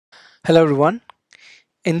Hello everyone.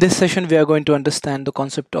 In this session, we are going to understand the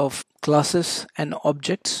concept of classes and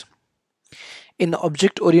objects. In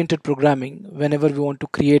object-oriented programming, whenever we want to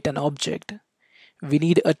create an object, we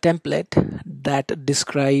need a template that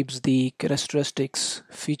describes the characteristics,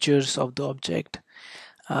 features of the object,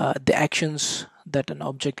 the actions that an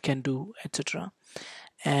object can do, etc.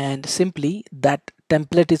 And simply that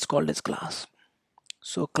template is called as class.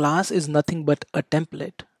 So class is nothing but a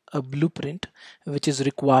template, a blueprint, which is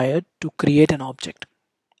required to create an object.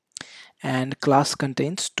 And class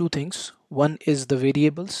contains two things. One is the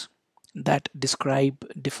variables that describe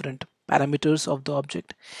different parameters of the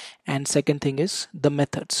object, and second thing is the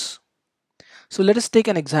methods. So let us take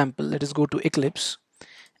an example. Let us go to Eclipse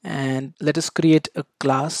and let us create a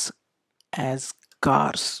class as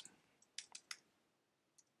cars.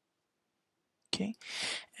 Okay,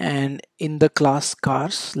 and in the class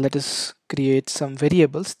cars, let us create some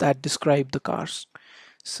variables that describe the cars.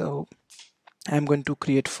 So I'm going to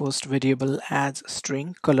create first variable as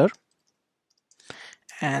string color,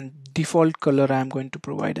 and default color I'm going to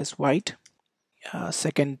provide as white.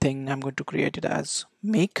 Second thing, I'm going to create it as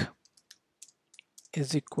make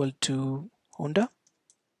is equal to Honda.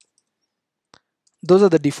 Those are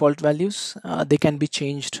the default values. They can be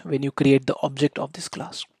changed when you create the object of this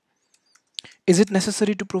class. Is it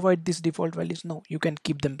necessary to provide these default values? No, you can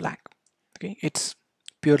keep them blank. Okay, it's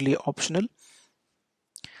purely optional.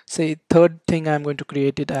 Say third thing, I'm going to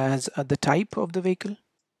create it as the type of the vehicle,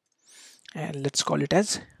 and let's call it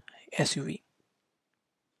as SUV.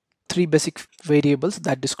 Three basic variables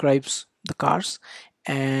that describes the cars,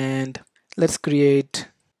 and let's create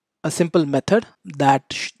a simple method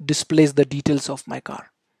that displays the details of my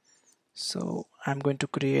car. So I'm going to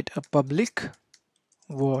create a public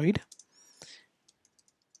void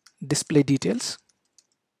display details,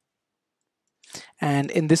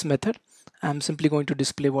 and in this method I'm simply going to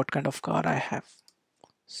display what kind of car I have.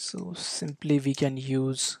 So simply we can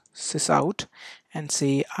use sysout and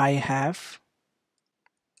say I have.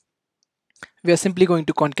 We are simply going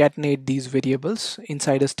to concatenate these variables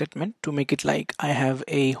inside a statement to make it like I have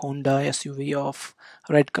a Honda SUV of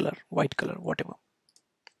red color, white color, whatever.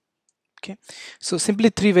 Okay, so simply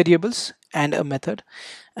three variables and a method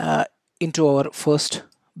into our first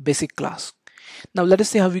basic class. Now let us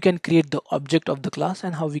see how we can create the object of the class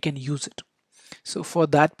and how we can use it. So for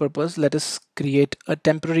that purpose, let us create a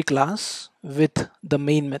temporary class with the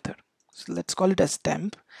main method. So let's call it as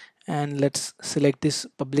temp, and let's select this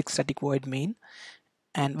public static void main,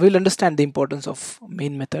 and we'll understand the importance of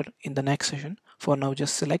main method in the next session. For now,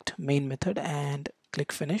 just select main method and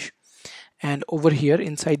click finish. And over here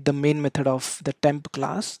inside the main method of the temp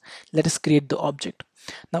class, let us create the object.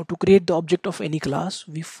 Now to create the object of any class,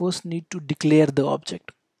 we first need to declare the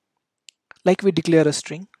object. Like we declare a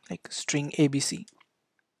string, like string ABC.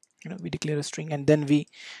 We declare a string and then we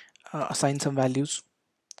assign some values,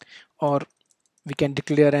 or we can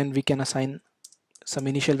declare and we can assign some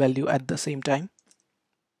initial value at the same time,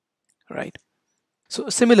 right? So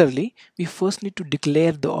similarly, we first need to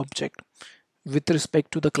declare the object with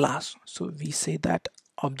respect to the class. So we say that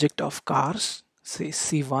object of cars, say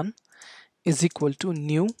C1, is equal to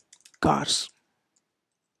new cars.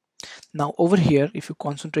 Now over here, if you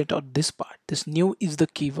concentrate on this part, this new is the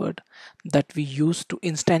keyword that we use to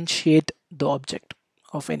instantiate the object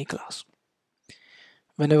of any class.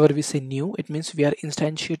 Whenever we say new, it means we are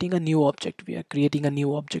instantiating a new object. We are creating a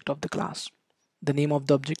new object of the class. The name of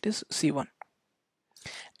the object is C1.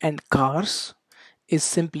 And cars is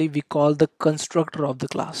simply we call the constructor of the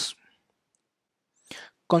class.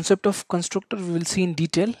 Concept of constructor we will see in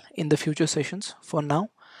detail in the future sessions. For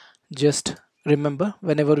now, just remember,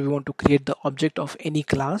 whenever we want to create the object of any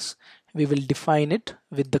class, we will define it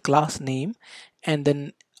with the class name, and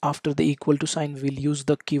then after the equal to sign we'll use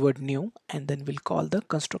the keyword new, and then we'll call the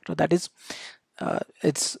constructor. That is,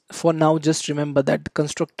 it's for now, just remember that the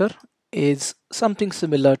constructor is something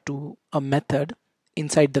similar to a method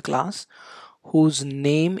inside the class whose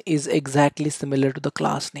name is exactly similar to the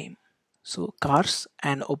class name. So cars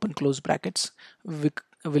and open close brackets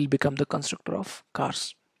will become the constructor of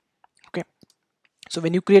cars. Okay, so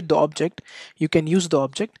when you create the object, you can use the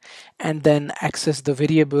object and then access the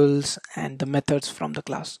variables and the methods from the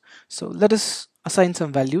class. So let us assign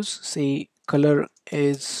some values. Say color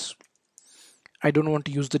is, I don't want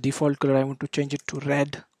to use the default color, I want to change it to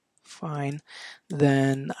red. Fine.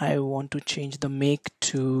 Then I want to change the make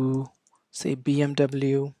to say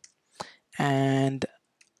BMW, and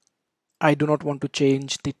I do not want to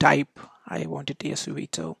change the type. I want it SUV,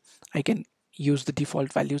 so I can use the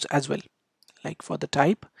default values as well. Like for the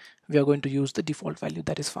type, we are going to use the default value,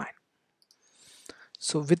 that is fine.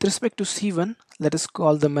 So with respect to C1, let us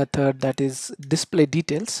call the method that is display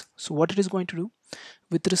details. So what it is going to do,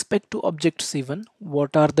 with respect to object C1,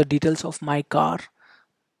 what are the details of my car?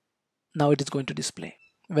 Now it is going to display.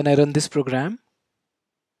 When I run this program,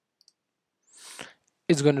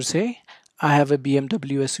 it's going to say I have a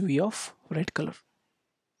BMW SUV of red color.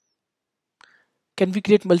 Can we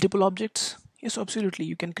create multiple objects? Yes, absolutely.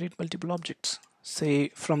 You can create multiple objects. Say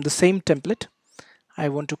from the same template, I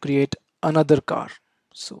want to create another car.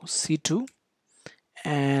 So C2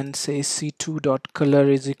 and say C2 dot color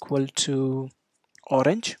is equal to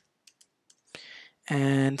orange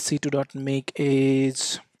and C2 dot make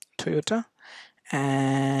is Toyota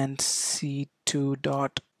and C2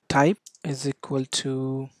 dot type is equal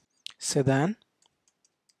to sedan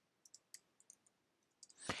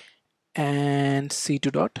and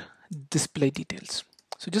C2 dot display details.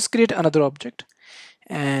 So just create another object,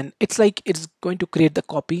 and it's like it's going to create the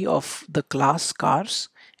copy of the class cars,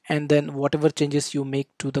 and then whatever changes you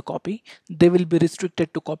make to the copy, they will be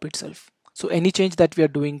restricted to copy itself. So any change that we are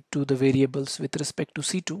doing to the variables with respect to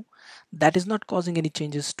C2, that is not causing any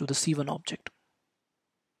changes to the C1 object.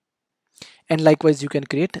 And likewise, you can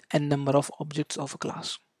create n number of objects of a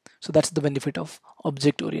class. So that's the benefit of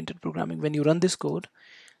object-oriented programming. When you run this code,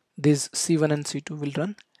 this C1 and C2 will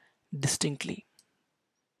run distinctly.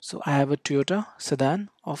 So I have a Toyota sedan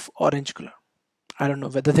of orange color. I don't know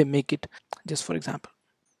whether they make it, just for example.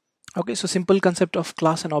 Okay, so simple concept of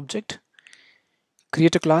class and object.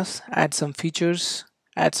 Create a class, add some features,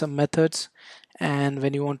 add some methods, and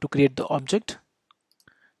when you want to create the object,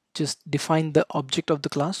 just define the object of the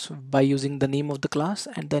class by using the name of the class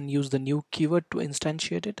and then use the new keyword to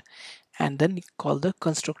instantiate it and then call the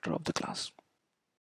constructor of the class.